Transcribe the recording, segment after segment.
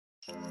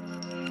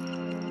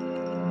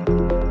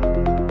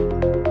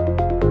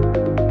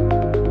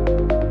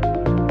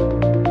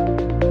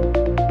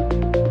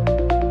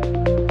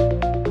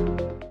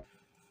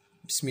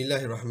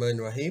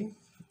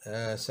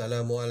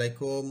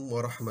Assalamualaikum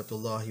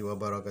warahmatullahi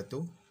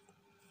wabarakatuh.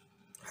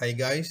 Hi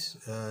guys,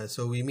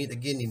 so we meet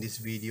again in this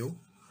video.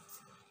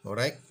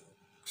 Alright,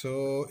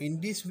 so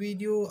in this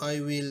video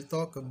I will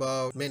talk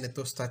about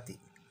magnetostatic.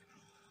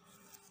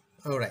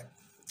 Alright,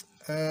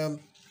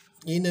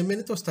 in a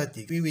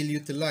magnetostatic we will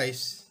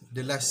utilize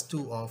the last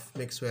two of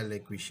Maxwell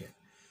equation,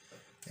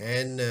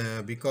 and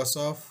because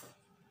of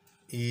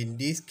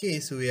in this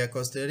case we are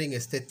considering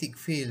a static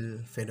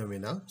field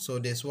phenomena,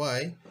 so that's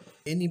why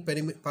any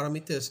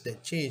parameters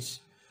that change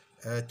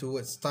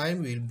towards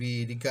time will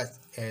be regarded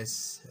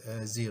as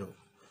zero.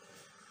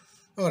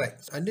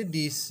 Alright, under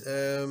this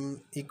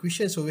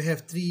equation, so we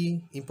have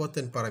three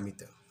important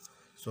parameters.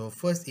 So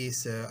first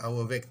is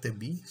our vector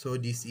B. So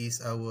this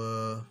is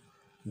our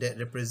that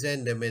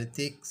represent the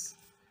magnetic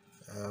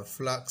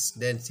flux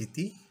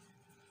density.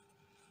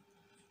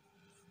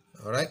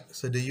 Alright,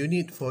 so the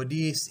unit for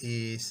this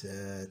is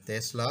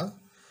Tesla.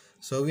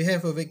 So we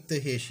have a vector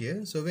H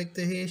here. So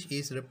vector H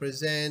is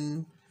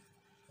represent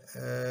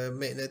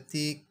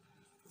magnetic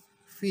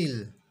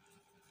field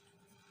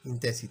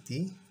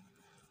intensity,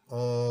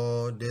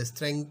 or the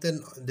strength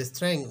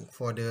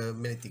for the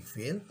magnetic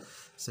field.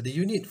 So the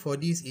unit for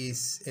this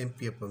is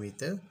ampere per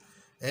meter,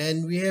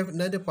 and we have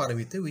another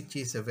parameter which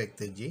is a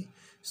vector J.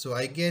 So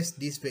I guess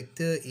this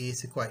vector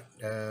is quite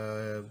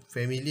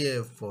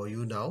familiar for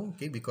you now,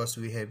 okay, because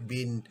we have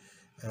been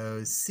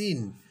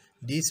seen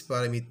this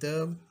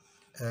parameter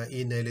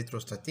in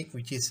electrostatic,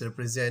 which is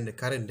represent the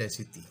current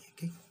density.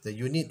 Okay, the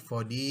unit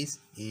for this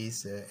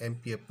is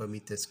ampere per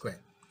meter squared.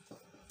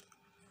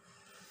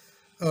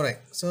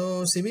 Alright,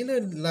 so similar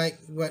like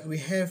what we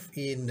have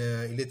in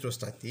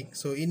electrostatic,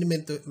 so in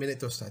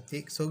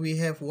magnetostatic, so we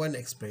have one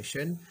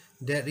expression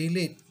that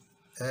relate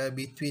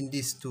between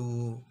these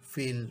two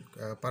field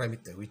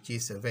parameter, which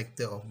is a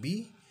vector of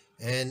B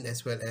and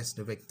as well as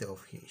the vector of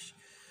H.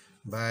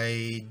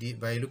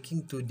 By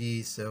looking to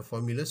this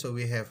formula, so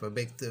we have a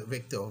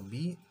vector of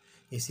B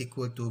is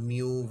equal to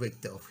mu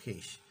vector of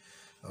H.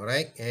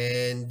 Alright,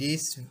 and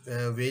this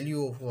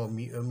value for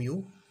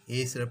mu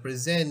is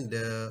represent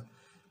the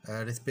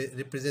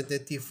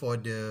representative for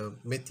the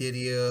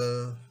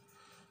material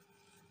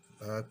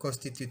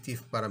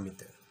constitutive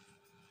parameter.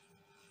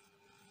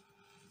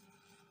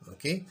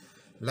 Okay,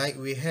 like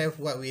we have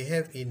what we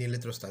have in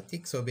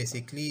electrostatic. So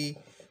basically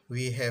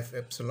we have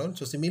epsilon,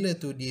 so similar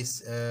to this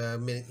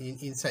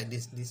inside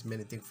this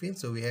magnetic field,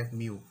 so we have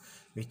mu,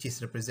 which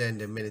is represent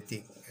the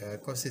magnetic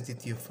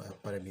constitutive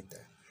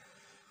parameter.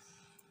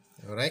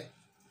 All right,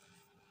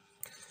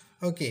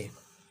 okay,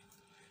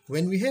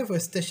 when we have a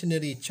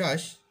stationary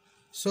charge,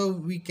 so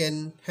we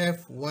can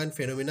have one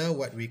phenomena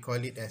what we call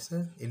it as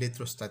a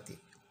electrostatic.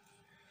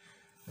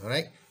 All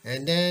right,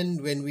 and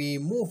then when we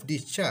move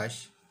this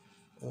charge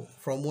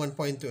from one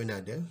point to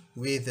another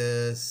with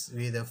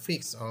a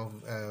fix of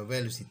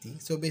velocity,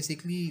 so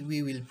basically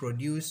we will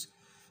produce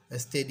a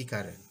steady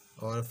current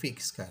or a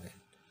fixed current.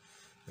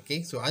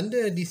 Okay, so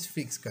under this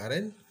fixed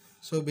current,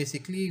 so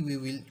basically we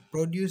will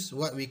produce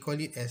what we call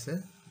it as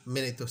a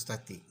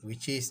magnetostatic,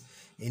 which is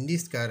in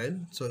this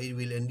current, so it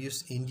will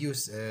induce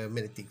a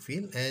magnetic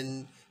field,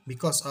 and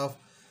because of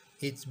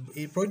it's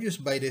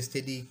produced by the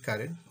steady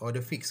current or the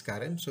fixed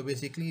current, so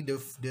basically the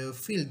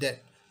field that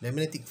the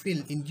magnetic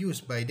field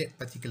induced by that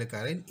particular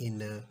current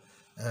in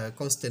a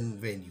constant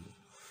value.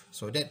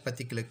 So that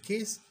particular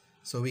case,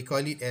 so we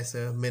call it as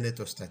a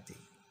magnetostatic.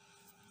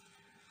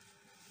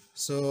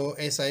 So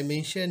as I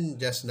mentioned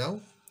just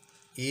now,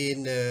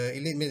 in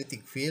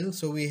electromagnetic field,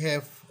 so we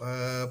have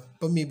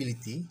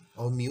permeability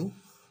or mu.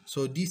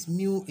 So this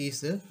mu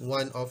is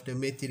one of the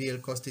material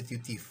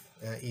constitutive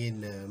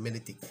in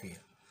magnetic field.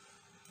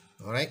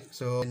 Alright,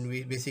 so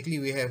we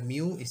have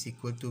mu is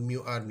equal to mu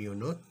r mu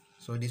naught.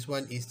 So this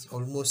one is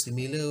almost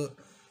similar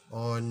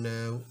on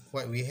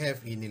what we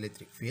have in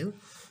electric field.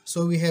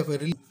 So we have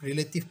a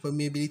relative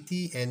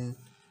permeability and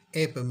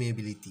air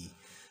permeability.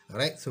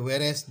 Alright, so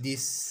whereas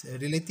this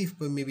relative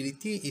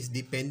permeability is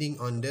depending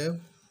on the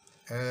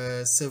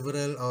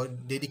several or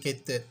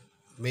dedicated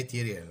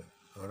material.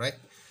 Alright,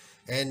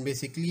 and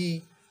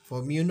basically for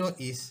mu naught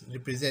is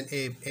represent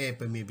air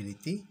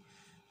permeability.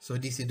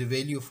 So this is the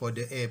value for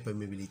the air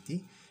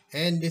permeability,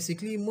 and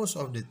basically most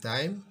of the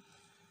time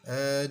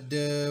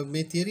the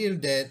material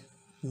that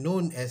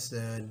known as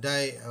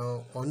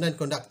or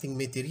non-conducting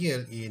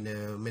material in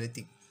a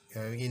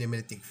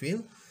magnetic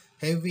field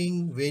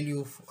having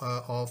value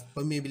of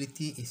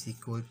permeability is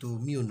equal to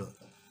mu naught.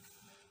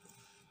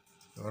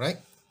 Alright,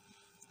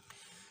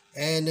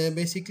 and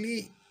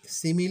basically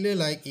similar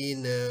like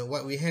in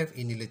what we have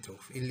in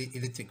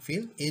electric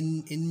field,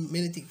 in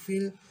magnetic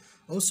field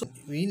also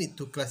we need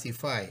to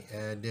classify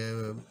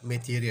the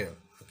material.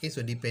 Okay,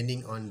 so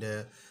depending on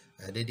the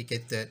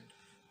dedicated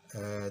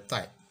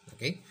type.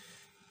 Okay,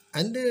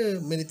 under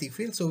magnetic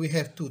field, so we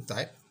have two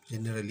types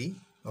generally.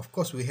 Of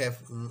course, we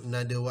have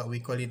another what we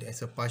call it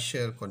as a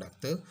partial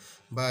conductor,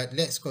 but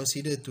let's focus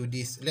into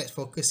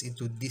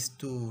these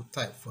two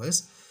types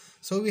first.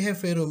 So we have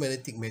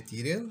ferromagnetic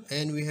material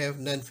and we have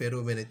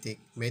non-ferromagnetic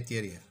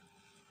material.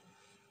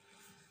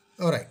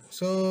 Alright,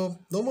 so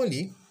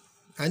normally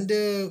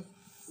under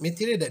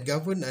material that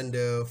govern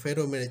under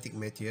ferromagnetic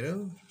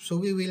material, so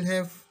we will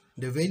have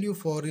the value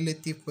for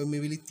relative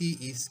permeability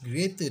is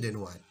greater than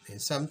 1,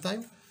 and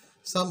sometimes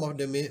some of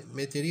the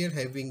material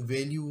having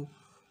value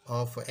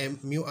of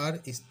mu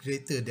r is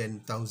greater than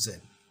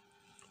 1000.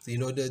 So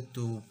in order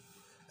to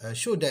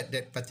show that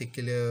that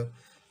particular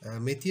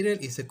material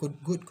is a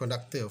good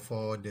conductor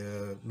for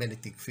the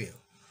magnetic field.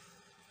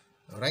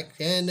 Alright,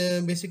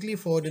 and basically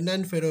for the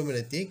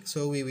non-ferromagnetic,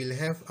 so we will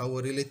have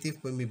our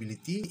relative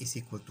permeability is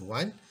equal to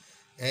 1,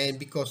 and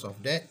because of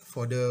that,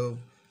 for the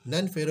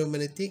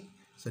non-ferromagnetic,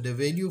 so the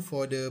value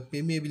for the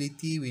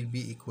permeability will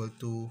be equal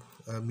to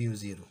mu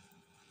 0.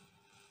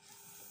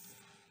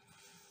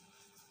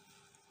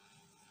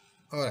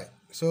 Alright,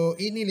 so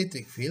in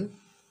electric field,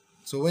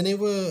 so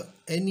whenever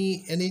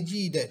any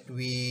energy that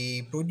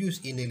we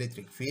produce in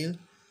electric field,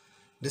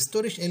 the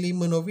storage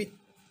element of it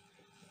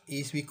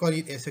is, we call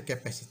it as a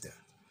capacitor.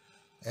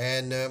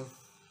 And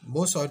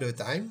most of the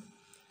time,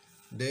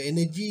 the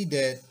energy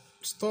that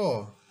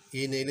store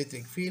in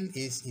electric field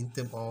is in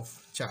terms of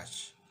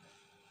charge.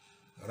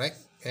 Alright,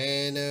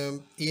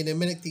 and in a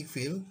magnetic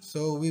field,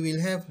 so we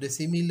will have the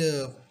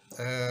similar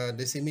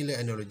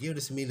analogy or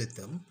the similar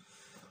term.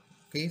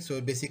 Okay,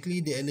 so basically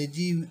the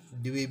energy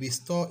will be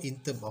stored in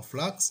terms of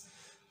flux,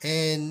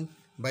 and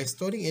by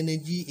storing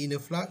energy in a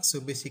flux, so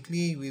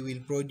basically we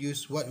will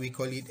produce what we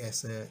call it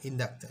as a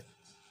inductance.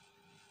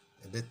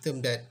 The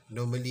term that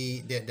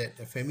normally that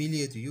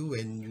familiar to you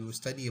when you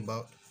study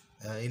about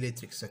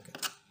electric circuit.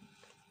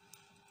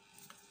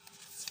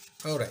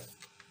 Alright,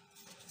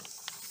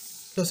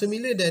 so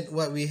similar that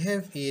what we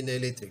have in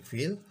electric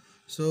field,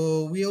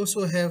 so we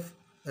also have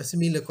a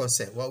similar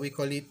concept, what we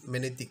call it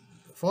magnetic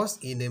force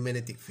in a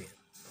magnetic field.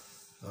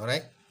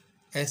 Alright,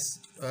 as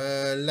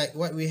like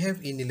what we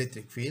have in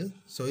electric field,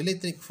 so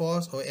electric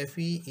force or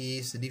Fe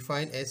is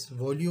defined as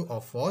volume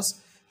of force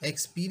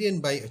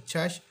experienced by a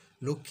charge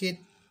located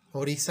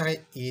or reside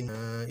in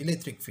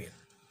electric field.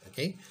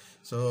 Okay,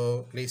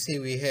 so let's say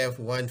we have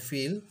one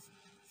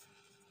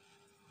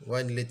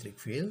electric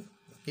field,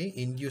 okay,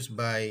 induced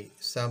by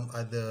some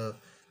other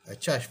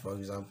charge, for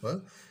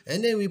example,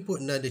 and then we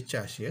put another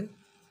charge here.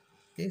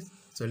 Okay,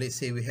 so let's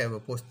say we have a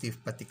positive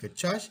particle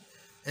charge,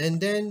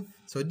 and then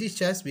so this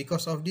charge,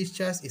 because of this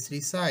charge is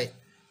reside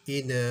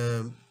in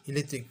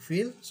electric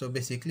field, so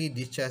basically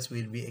this charge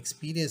will be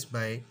experienced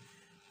by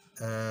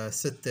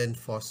certain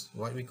force,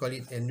 what we call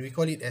it, and we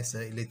call it as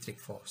an electric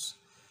force.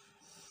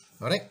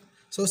 Alright,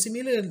 so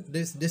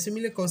the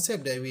similar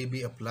concept that will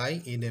be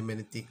applied in a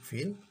magnetic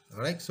field.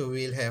 Alright, so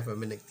we'll have a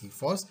magnetic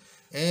force,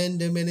 and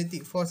the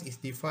magnetic force is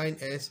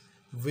defined as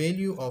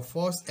value of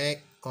force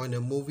act on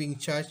a moving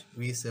charge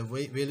with a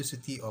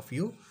velocity of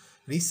u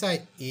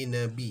reside in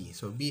a B.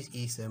 So B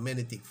is a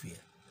magnetic field.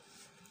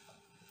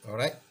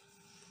 Alright,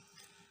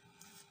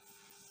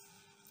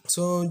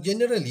 so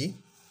generally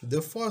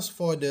the force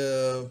for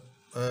the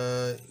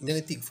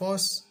magnetic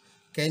force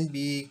can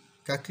be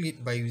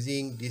calculated by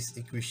using this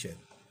equation.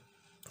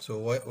 So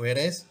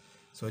whereas,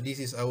 so this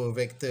is our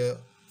vector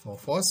for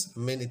force,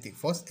 magnetic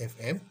force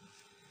Fm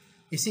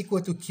is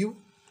equal to Q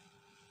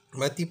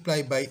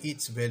multiplied by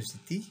its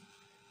velocity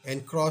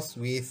and cross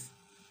with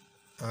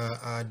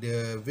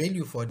the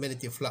value for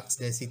magnetic flux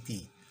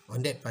density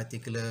on that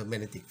particular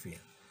magnetic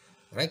field.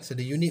 Right, so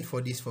the unit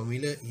for this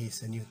formula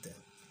is a Newton.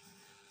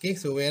 Okay,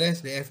 so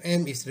whereas the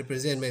Fm is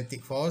represent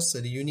magnetic force, so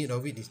the unit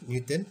of it is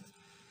Newton.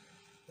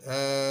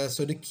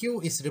 So the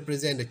Q is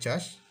represent the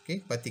charge, okay,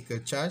 particle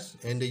charge,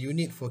 and the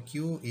unit for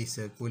Q is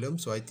Coulomb.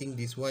 So I think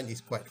this one is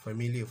quite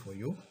familiar for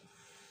you.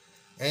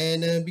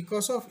 And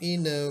because of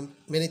in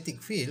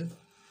magnetic field,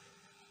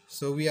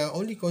 so we are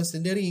only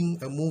considering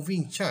a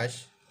moving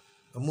charge,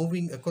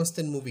 a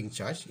constant moving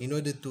charge in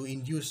order to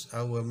induce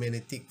our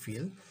magnetic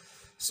field.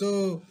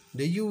 So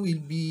the U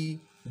will be,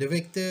 the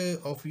vector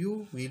of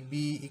U will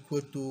be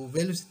equal to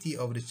velocity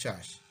of the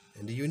charge,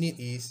 and the unit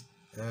is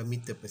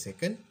meter per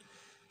second.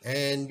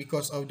 And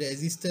because of the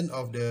existence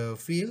of the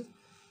field,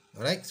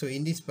 alright, so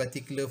in this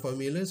particular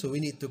formula, so we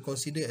need to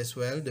consider as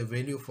well the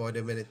value for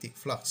the magnetic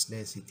flux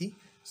density.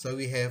 So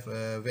we have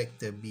a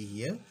vector B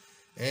here,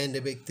 and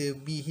the vector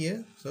B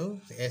here, so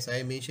as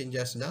I mentioned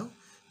just now,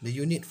 the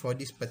unit for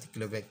this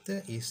particular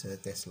vector is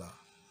Tesla.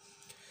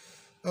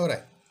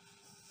 Alright,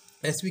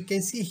 as we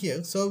can see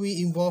here, so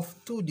we involve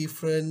two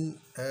different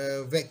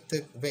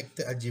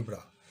vector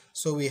algebra.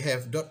 So we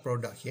have dot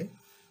product here,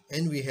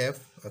 and we have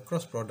a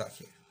cross product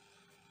here.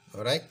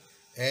 Alright,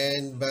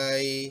 and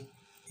by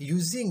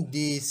using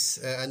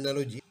this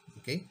analogy,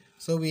 okay,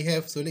 so we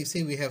have, so let's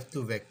say we have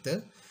two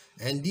vector,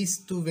 and these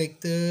two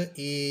vector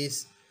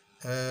is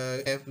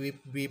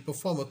we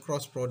perform a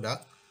cross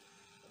product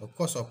or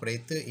cross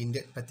operator in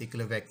that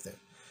particular vector.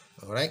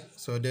 Alright,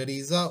 so the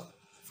result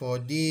for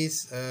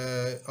this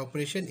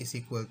operation is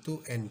equal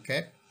to n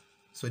cap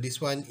So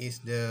this one is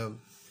the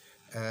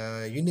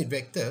unit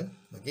vector,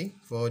 okay,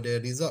 for the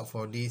result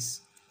for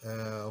this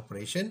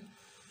operation.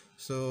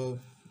 So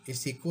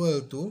it's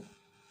equal to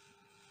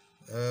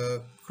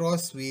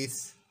cross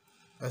with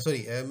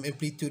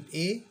amplitude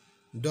A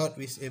dot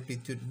with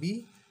amplitude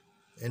B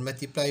and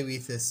multiply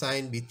with a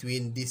sign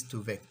between these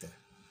two vector.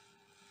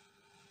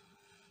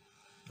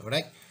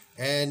 Alright,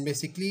 and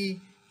basically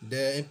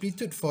the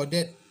amplitude for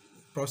that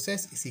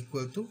process is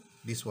equal to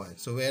this one.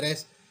 So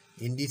whereas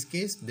in this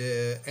case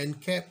the n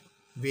cap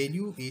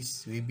value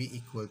will be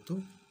equal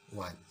to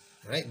 1,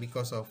 right,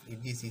 because of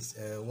this is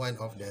one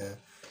of the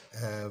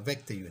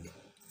vector unit.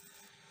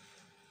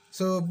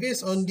 So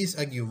based on this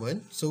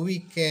argument, so we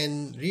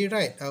can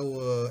rewrite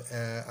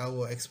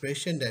our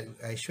expression that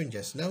I shown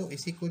just now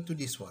is equal to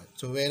this one.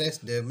 So whereas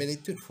the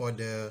magnitude for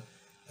the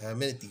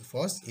magnetic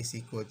force is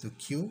equal to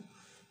Q,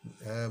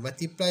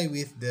 multiply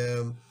with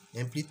the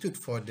amplitude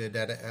for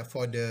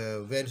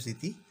the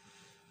velocity.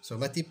 So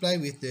multiply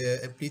with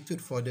the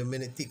amplitude for the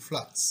magnetic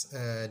flux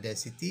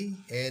density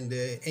and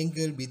the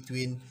angle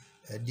between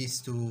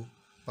these two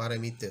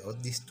parameter or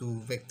these two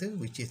vector,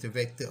 which is the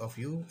vector of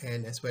u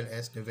and as well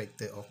as the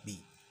vector of b.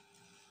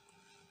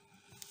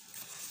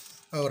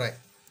 Alright,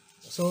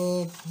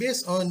 so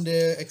based on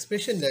the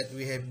expression that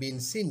we have been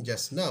seen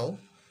just now,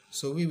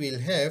 so we will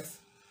have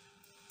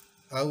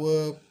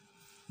our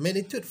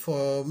magnitude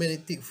for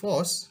magnetic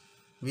force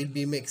will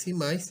be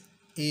maximized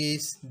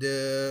is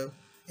the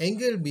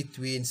angle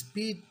between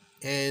speed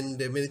and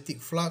the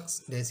magnetic flux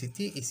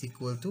density is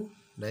equal to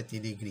 90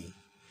 degree.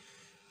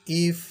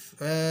 If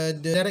the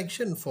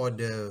direction for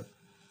the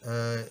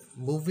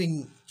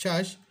moving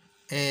charge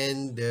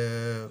and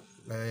the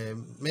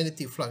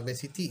magnetic flux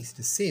density is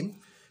the same,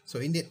 so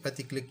in that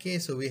particular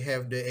case, so we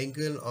have the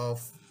angle of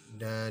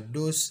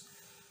those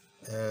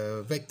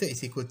vector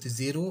is equal to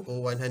 0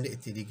 or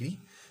 180 degree.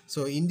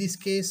 So in this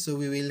case, so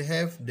we will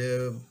have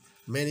the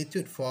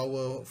magnitude for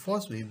our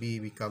force will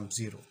become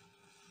 0.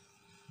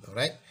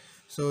 Alright,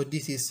 so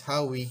this is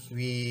how we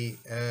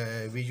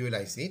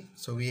visualize it.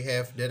 So we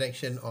have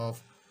direction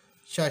of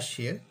charge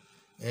here,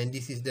 and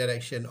this is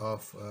direction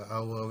of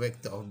our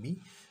vector of b.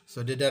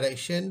 So the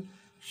direction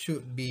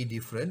should be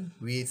different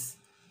with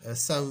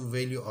some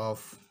value of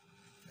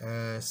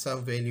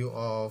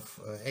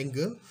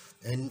angle,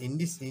 and in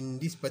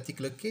this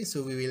particular case,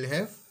 so we will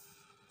have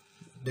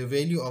the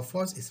value of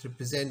force is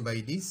represented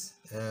by this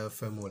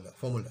formula.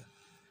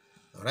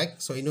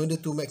 Alright, so in order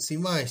to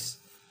maximize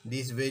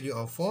this value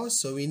of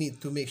force, so we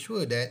need to make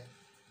sure that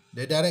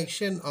the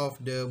direction of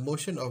the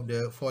motion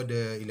for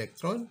the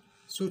electron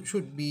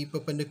should be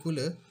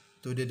perpendicular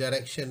to the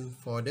direction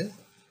for the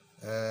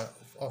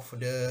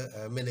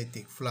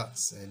magnetic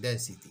flux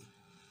density.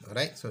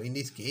 Alright, so in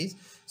this case,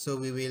 so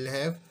we will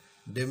have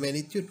the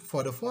magnitude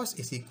for the force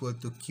is equal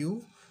to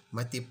Q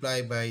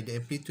multiplied by the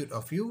amplitude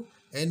of U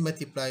and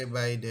multiplied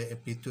by the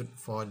amplitude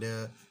for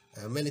the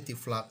magnetic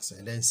flux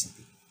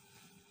density.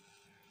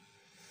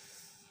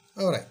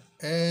 Alright,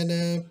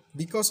 and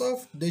because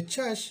of the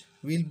charge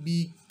will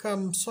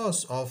become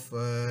source of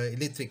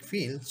electric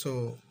field,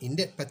 so in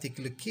that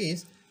particular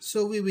case,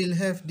 so we will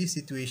have this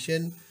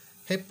situation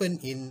happen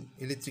in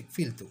electric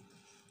field too.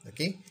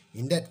 Okay,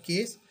 in that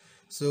case,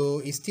 so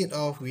instead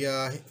of we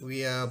are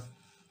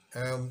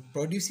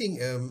producing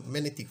a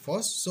magnetic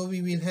force, so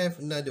we will have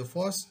another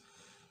force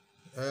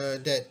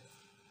that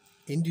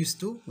induced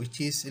to, which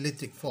is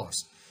electric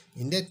force.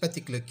 In that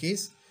particular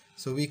case,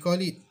 so we call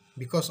it,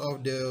 because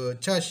of the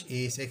charge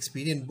is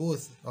experiencing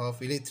both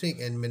of electric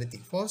and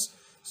magnetic force,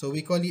 so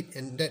we call it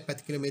in that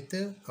particular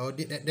matter or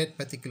that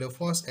particular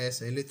force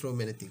as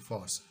electromagnetic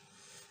force.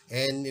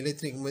 And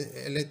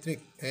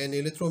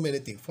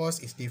electromagnetic force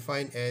is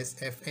defined as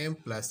Fm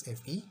plus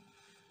Fe.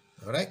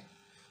 Alright,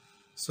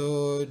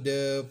 so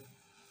the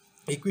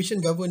equation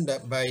governed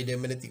by the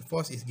magnetic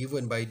force is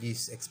given by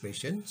this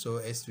expression, so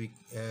as we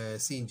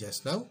seen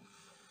just now,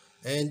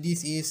 and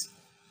this is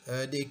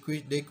the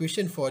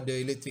equation for the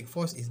electric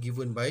force is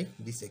given by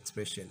this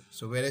expression.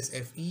 So whereas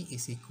Fe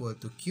is equal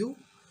to Q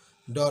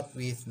dot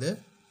with the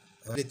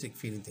electric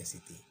field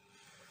intensity.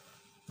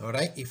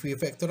 Alright, if we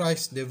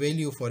factorize the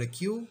value for the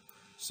Q,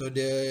 so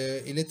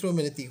the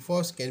electromagnetic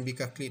force can be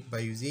calculated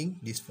by using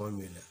this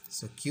formula.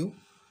 So Q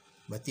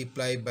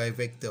multiplied by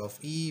vector of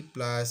E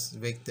plus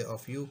vector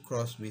of U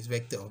cross with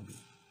vector of B.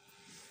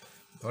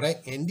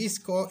 Alright, and this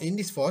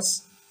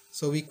force,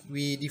 so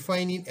we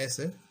define it as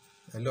a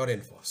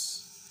Lorentz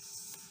force.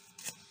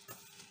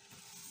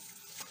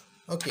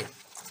 Okay,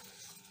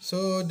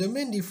 so the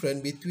main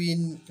difference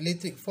between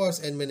electric force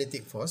and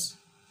magnetic force,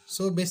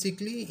 so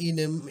basically in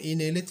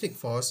electric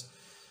force,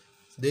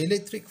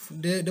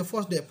 the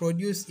force that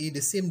produced is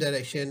the same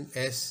direction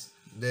as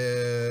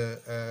the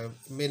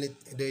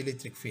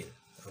electric field.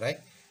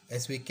 Right,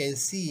 as we can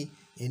see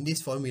in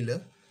this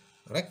formula,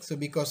 right, so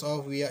because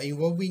of we are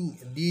involving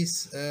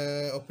this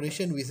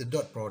operation with a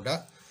dot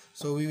product,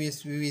 so we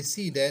will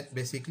see that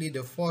basically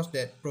the force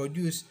that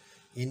produced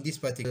in this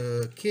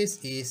particular case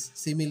is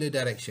similar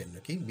direction,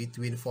 okay,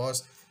 between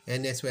force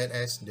and as well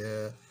as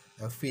the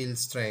field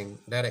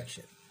strength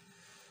direction.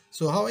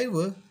 So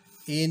however,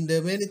 in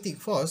the magnetic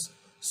force,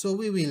 so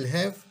we will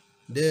have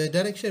the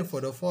direction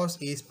for the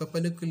force is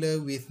perpendicular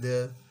with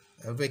the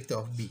vector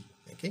of B.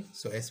 Okay,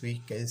 so as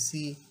we can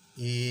see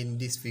in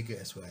this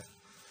figure as well.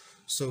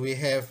 So we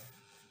have,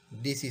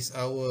 this is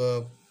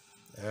our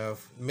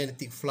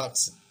magnetic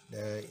flux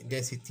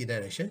density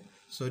direction.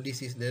 So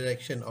this is the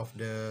direction of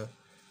the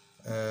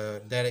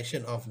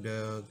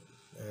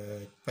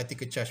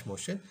particle charge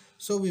motion.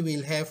 So we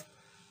will have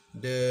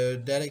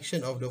the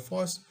direction of the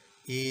force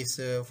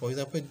is, for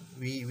example,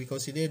 we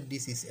consider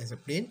this is as a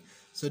plane.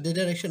 So the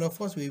direction of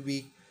force will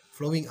be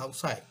flowing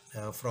outside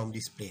from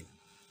this plane.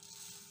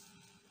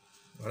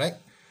 Alright,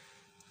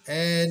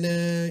 and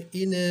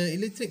in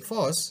electric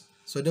force,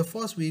 so the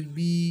force will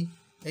be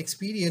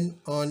experienced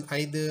on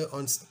either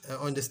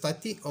on the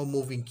static or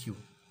moving Q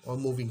or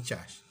moving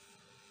charge.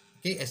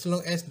 Okay, as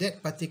long as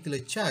that particular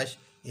charge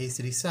is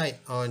reside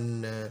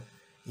on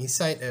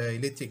inside a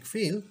electric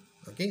field.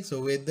 Okay,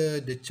 so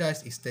whether the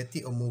charge is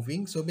static or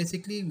moving, so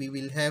basically we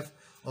will have,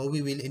 or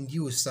we will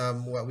induce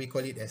some, what we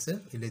call it as a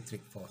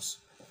electric force.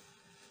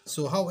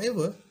 So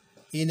however,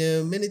 in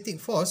a magnetic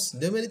force,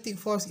 the magnetic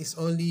force is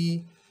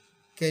only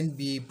can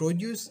be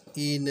produced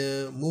in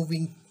a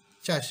moving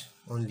charge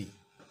only.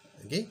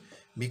 Okay,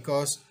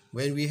 because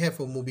when we have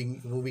a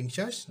moving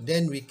charge,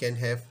 then we can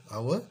have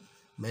our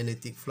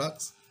magnetic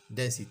flux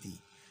density.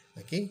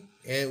 Okay,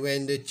 and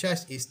when the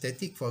charge is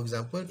static, for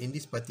example, in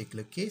this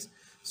particular case,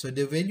 so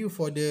the value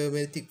for the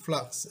magnetic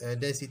flux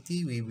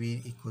density will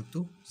be equal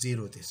to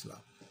 0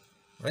 Tesla.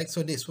 Right,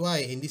 so that's why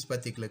in this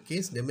particular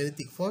case, the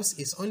magnetic force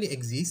is only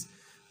exists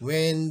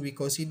when we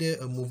consider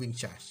a moving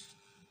charge.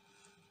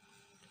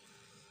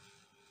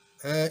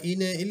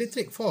 In an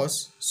electric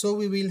force, so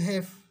we will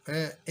have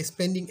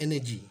expanding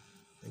energy.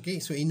 Okay,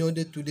 so in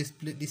order to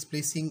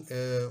displacing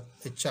a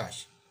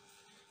charge,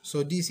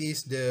 so this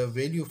is the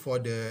value for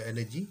the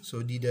energy.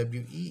 So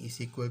dWe is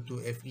equal to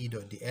Fe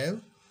dot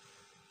dL,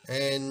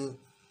 and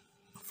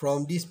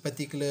from this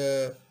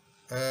particular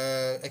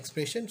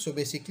expression, so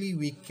basically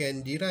we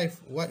can derive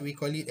what we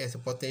call it as a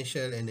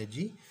potential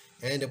energy,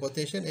 and the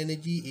potential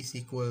energy is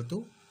equal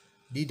to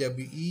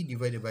dWe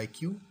divided by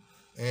Q,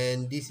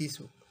 and this is,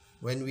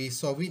 when we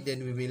solve it,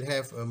 then we will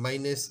have a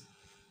minus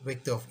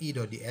vector of E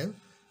dot dL,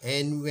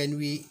 and when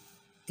we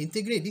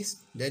integrate this,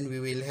 then we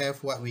will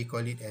have what we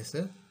call it as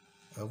a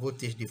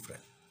voltage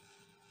difference,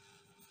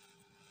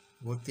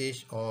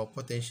 voltage or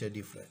potential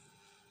difference.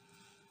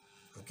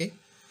 Okay,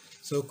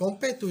 so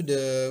compared to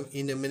the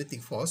in the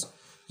magnetic force,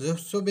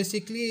 so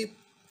basically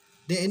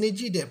the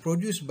energy that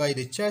produced by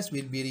the charge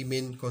will be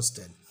remain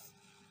constant.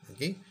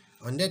 Okay,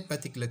 on that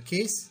particular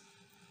case,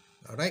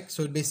 alright,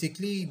 so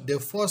basically the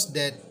force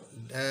that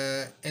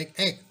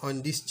act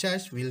on this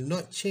charge will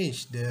not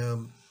change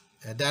the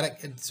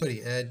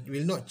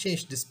will not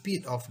change the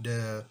speed of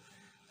the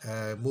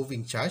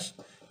moving charge,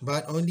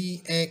 but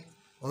only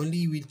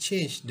will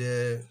change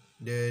the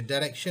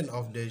direction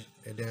of the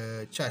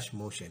charge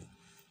motion.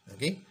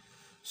 Okay,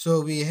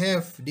 so we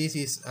have, this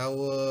is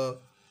our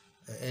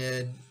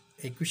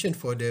equation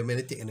for the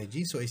magnetic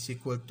energy. So it's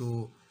equal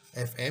to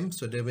Fm,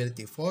 so the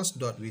magnetic force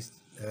dot with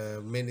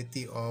the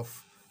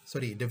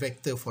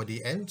vector for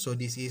the n. So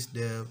this is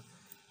the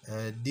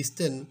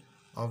distance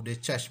of the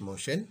charge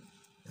motion.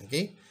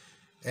 Okay,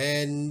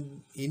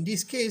 and in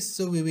this case,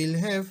 so we will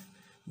have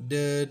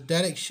the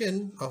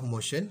direction of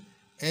motion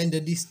and the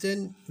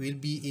distance will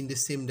be in the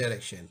same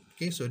direction.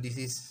 Okay, so this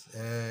is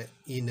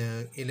in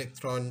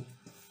electron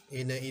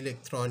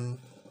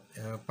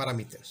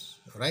parameters.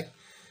 All right,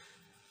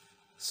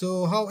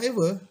 so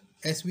however,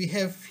 as we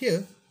have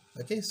here,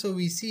 okay, so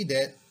we see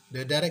that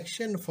the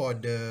direction for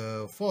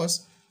the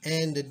force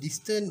and the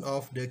distance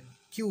of the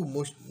Q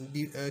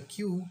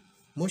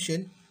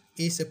motion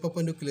is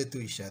perpendicular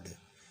to each other.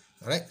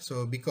 Alright,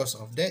 so because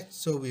of that,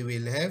 so we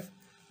will have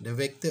the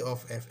vector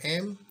of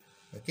Fm,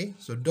 okay,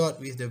 so dot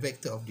with the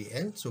vector of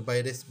dl. So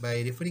by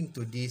referring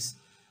to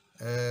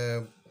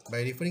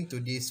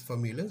this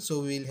formula,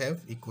 so we will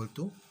have equal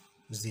to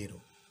 0.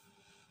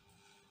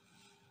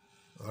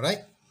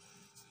 Alright,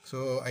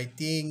 so I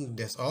think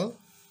that's all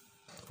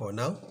for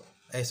now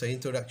as an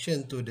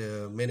introduction to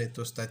the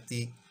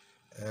magnetostatic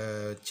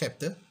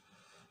chapter.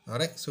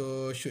 Alright,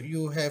 so should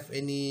you have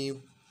any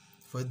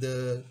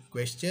further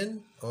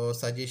question or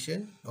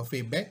suggestion or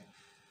feedback,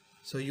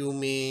 so you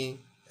may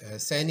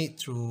send it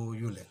through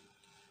ULEN.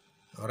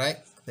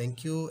 Alright,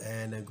 thank you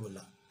and good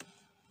luck.